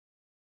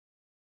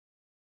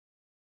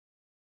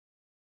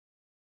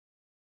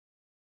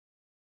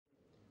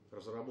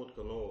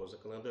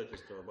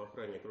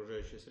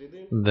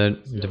The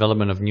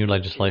development of new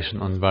legislation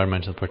on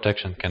environmental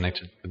protection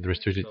connected with the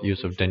restricted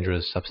use of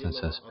dangerous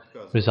substances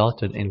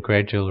resulted in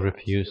gradual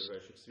refuse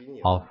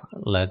of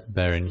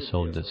lead-bearing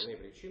solders.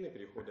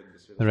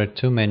 There are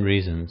two main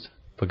reasons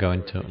for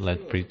going to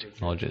lead-free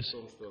technologies.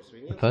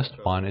 The first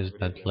one is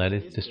that lead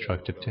is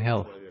destructive to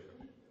health.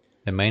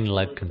 The main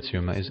lead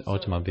consumer is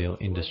automobile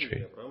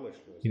industry.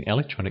 In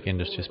electronic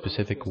industry,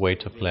 specific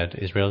weight of lead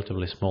is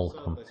relatively small,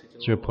 from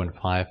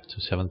 0.5 to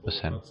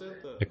 7%,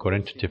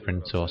 according to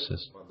different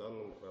sources.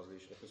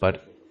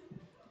 But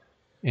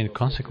in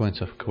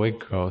consequence of quick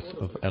growth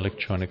of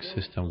electronic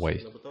system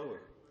waste,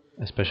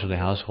 especially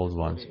household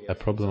ones, a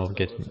problem of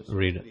getting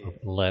rid of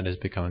lead is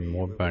becoming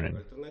more burning.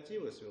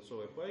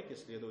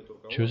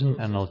 Choosing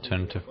an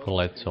alternative for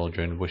lead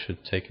soldering, we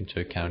should take into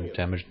account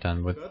damage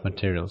done with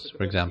materials.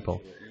 For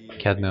example,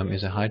 cadmium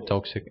is a high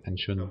toxic and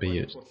shouldn't be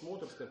used.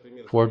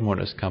 Ford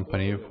Motors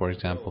Company, for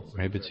example,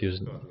 prohibits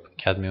using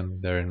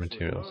cadmium-bearing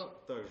materials.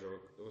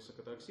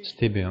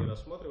 Stibium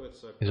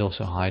is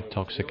also high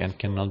toxic and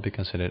cannot be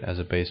considered as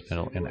a base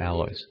metal in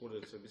alloys.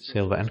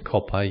 Silver and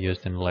copper are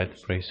used in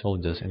lead-free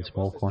solders in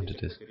small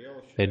quantities.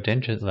 Their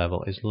danger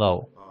level is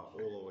low.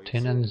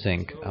 Tin and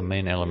zinc are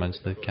main elements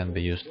that can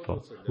be used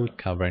for food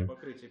covering,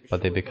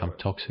 but they become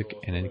toxic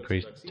in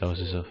increased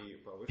doses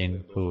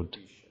in food.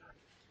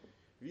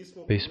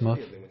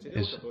 Bismuth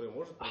is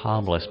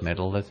harmless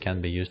metal that can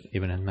be used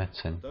even in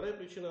medicine.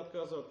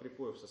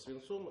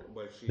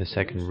 The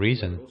second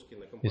reason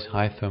is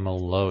high thermal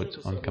loads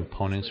on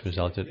components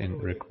resulted in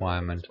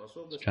requirement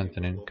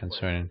strengthening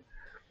concerning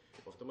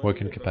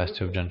working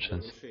capacity of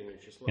junctions.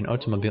 In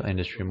automobile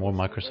industry, more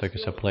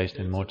microcircuits are placed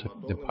in motor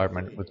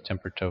department with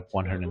temperature of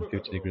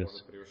 150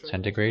 degrees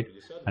centigrade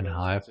and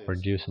higher,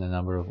 reducing the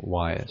number of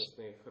wires.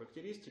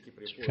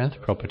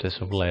 Strength properties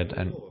of lead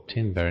and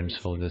tin-bearing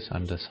solders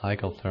under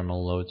cycle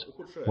thermal loads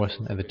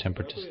worsen at the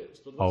temperatures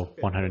of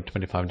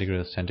 125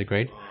 degrees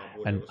centigrade,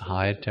 and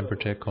higher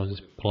temperature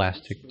causes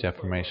plastic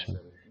deformation,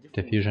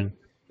 diffusion,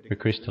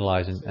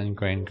 recrystallizing, and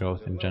grain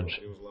growth in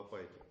junction.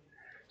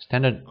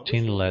 Standard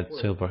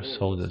tin-lead-silver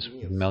solders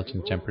with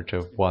melting temperature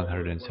of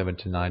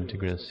 179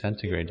 degrees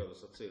centigrade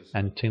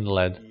and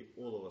tin-lead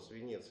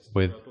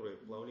with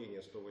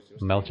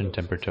melting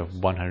temperature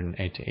of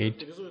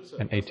 188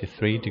 and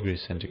 83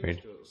 degrees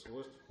centigrade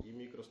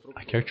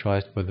are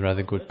characterized with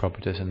rather good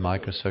properties in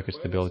microcircuit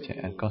stability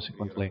and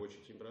consequently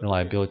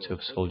reliability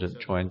of soldered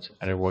joints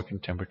at a working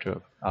temperature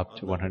of up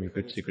to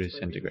 150 degrees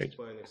centigrade.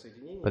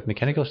 But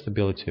mechanical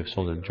stability of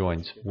soldered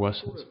joints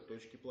worsens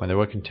when the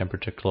working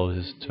temperature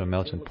closes to a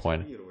melting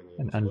point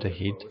and under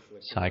heat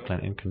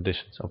cycling in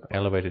conditions of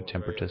elevated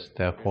temperatures.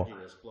 Therefore,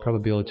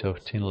 probability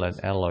of tin-lead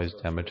alloys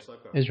damage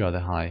is rather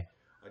high.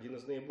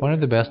 One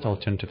of the best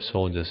alternative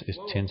solders is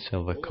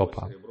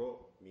tin-silver-copper.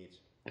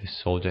 This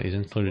solder is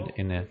included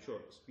in a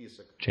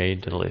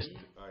JEIDA list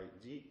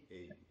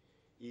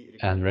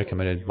and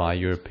recommended by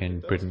European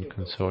Britain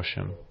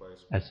Consortium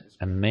as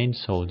a main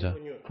solder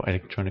for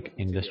electronic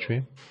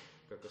industry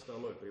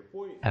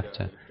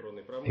after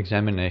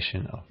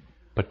examination of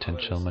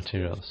potential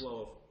materials.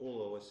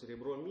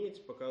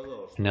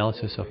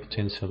 Analysis of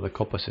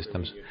tin-silver-copper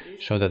systems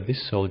show that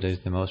this solder is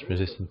the most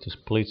resistant to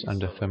splits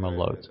under thermal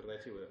loads,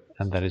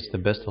 and that is the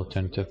best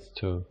alternative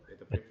to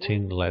a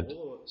tin-lead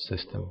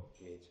system.